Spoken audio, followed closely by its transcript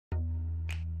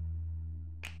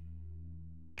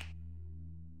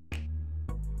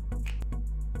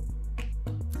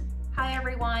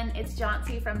everyone, it's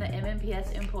Johnsie from the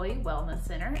MNPS Employee Wellness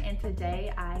Center, and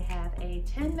today I have a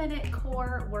 10-minute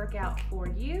core workout for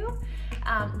you.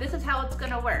 This is how it's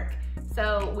going to work.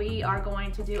 So we are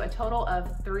going to do a total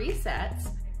of 3 sets.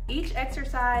 Each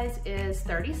exercise is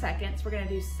 30 seconds. We're going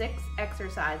to do 6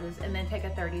 exercises and then take a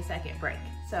 30-second break.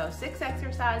 So 6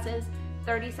 exercises,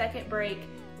 30-second break,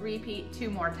 repeat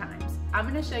 2 more times. I'm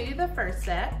going to show you the first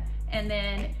set, and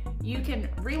then you can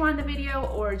rewind the video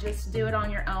or just do it on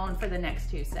your own for the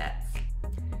next 2 sets.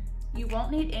 You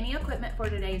won't need any equipment for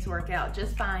today's workout.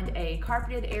 Just find a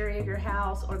carpeted area of your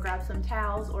house or grab some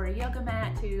towels or a yoga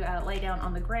mat to lay down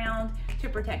on the ground to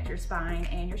protect your spine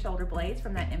and your shoulder blades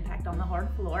from that impact on the hard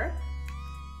floor.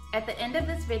 At the end of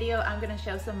this video, I'm going to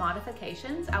show some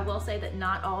modifications. I will say that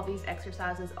not all these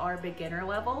exercises are beginner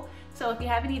level. So if you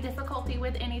have any difficulty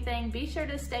with anything, be sure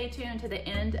to stay tuned to the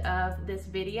end of this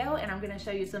video, and I'm going to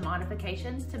show you some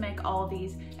modifications to make all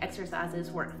these exercises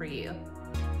work for you.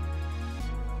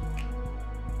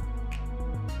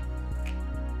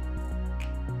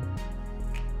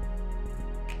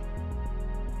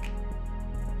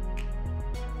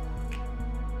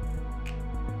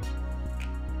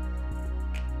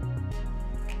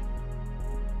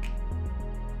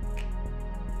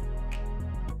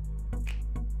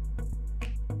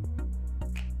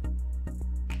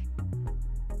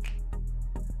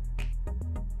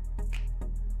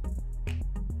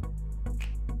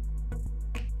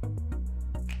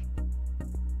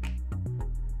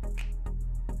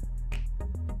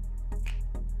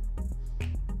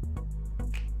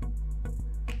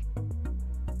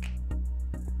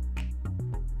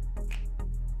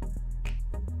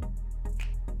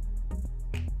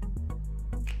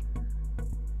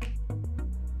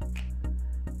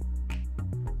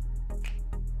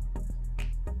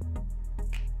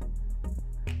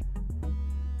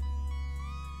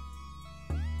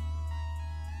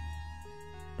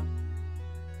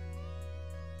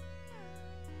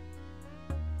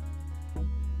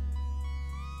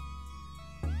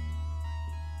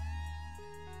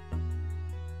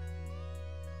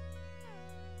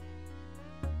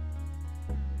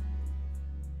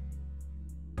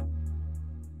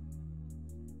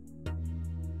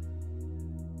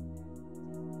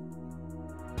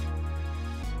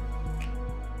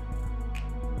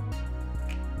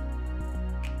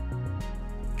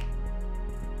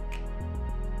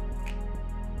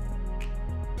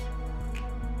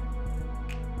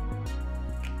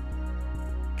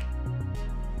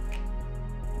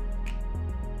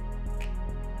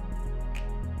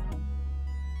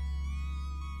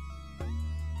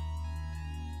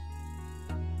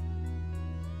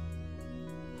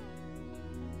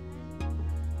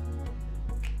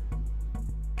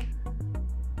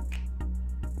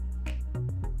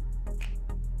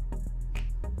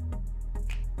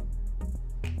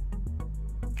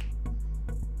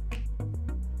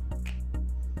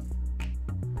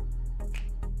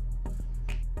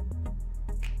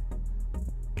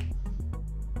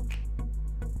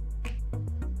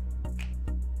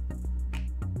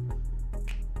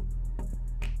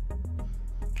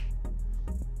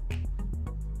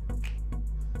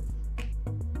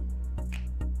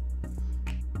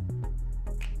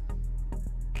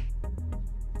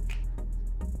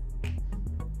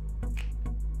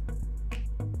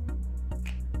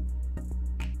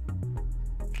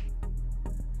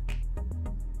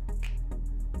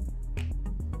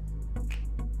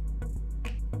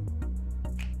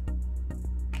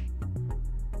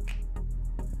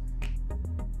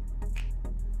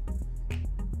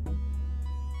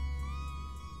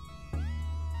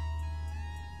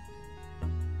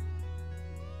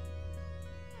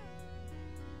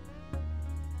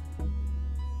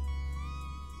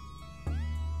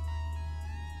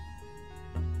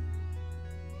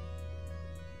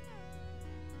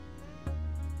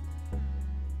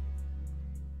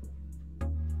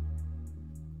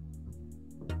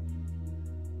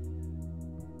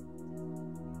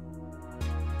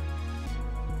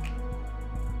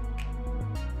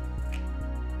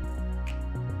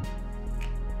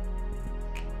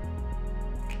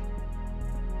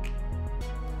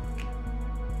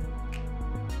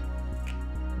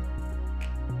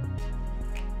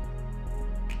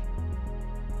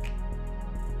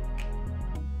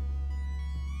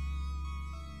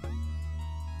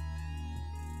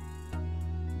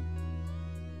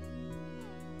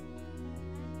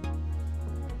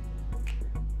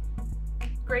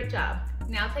 Great job.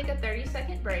 Now take a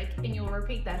 30-second break and you'll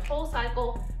repeat that whole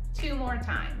cycle 2 more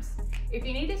times. If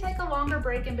you need to take a longer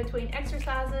break in between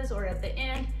exercises or at the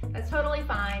end, that's totally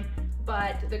fine.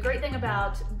 But the great thing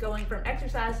about going from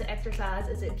exercise to exercise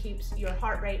is it keeps your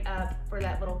heart rate up for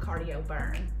that little cardio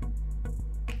burn.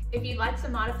 If you'd like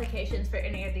some modifications for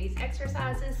any of these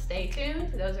exercises, stay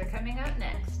tuned. Those are coming up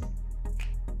next.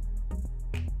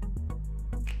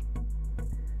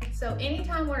 So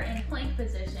anytime we're in plank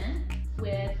position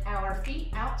with our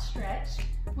feet outstretched,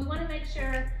 we want to make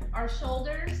sure our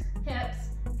shoulders, hips,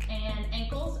 and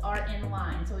ankles are in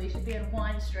line. So we should be in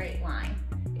one straight line.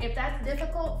 If that's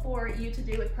difficult for you to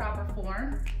do with proper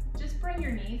form, just bring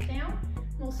your knees down.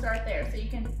 We'll start there. So you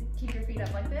can keep your feet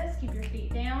up like this, keep your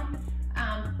feet down.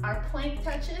 Our plank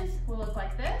touches will look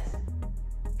like this.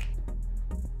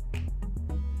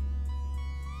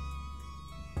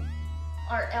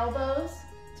 Our elbows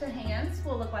to hands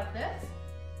will look like this.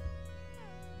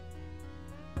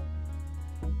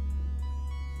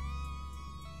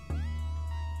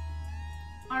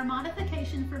 Our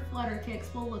modification for flutter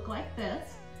kicks will look like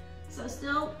this. So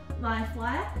still lie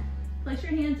flat, place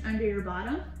your hands under your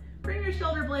bottom, bring your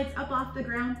shoulder blades up off the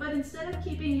ground, but instead of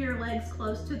keeping your legs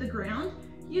close to the ground,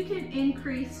 you can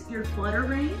increase your flutter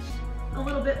range a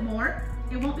little bit more.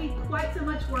 It won't be quite so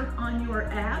much work on your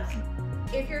abs.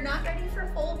 If you're not ready for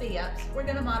full V-ups, we're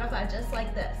gonna modify just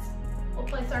like this. We'll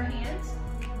place our hands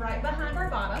right behind our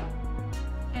bottom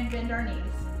and bend our knees.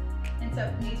 And so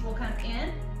knees will come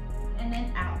in and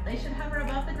then out. They should hover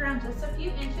above the ground just a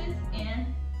few inches,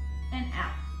 in and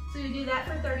out. So you do that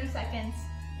for 30 seconds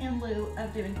in lieu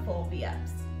of doing full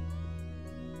V-ups.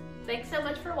 Thanks so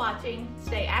much for watching.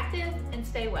 Stay active and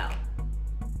stay well.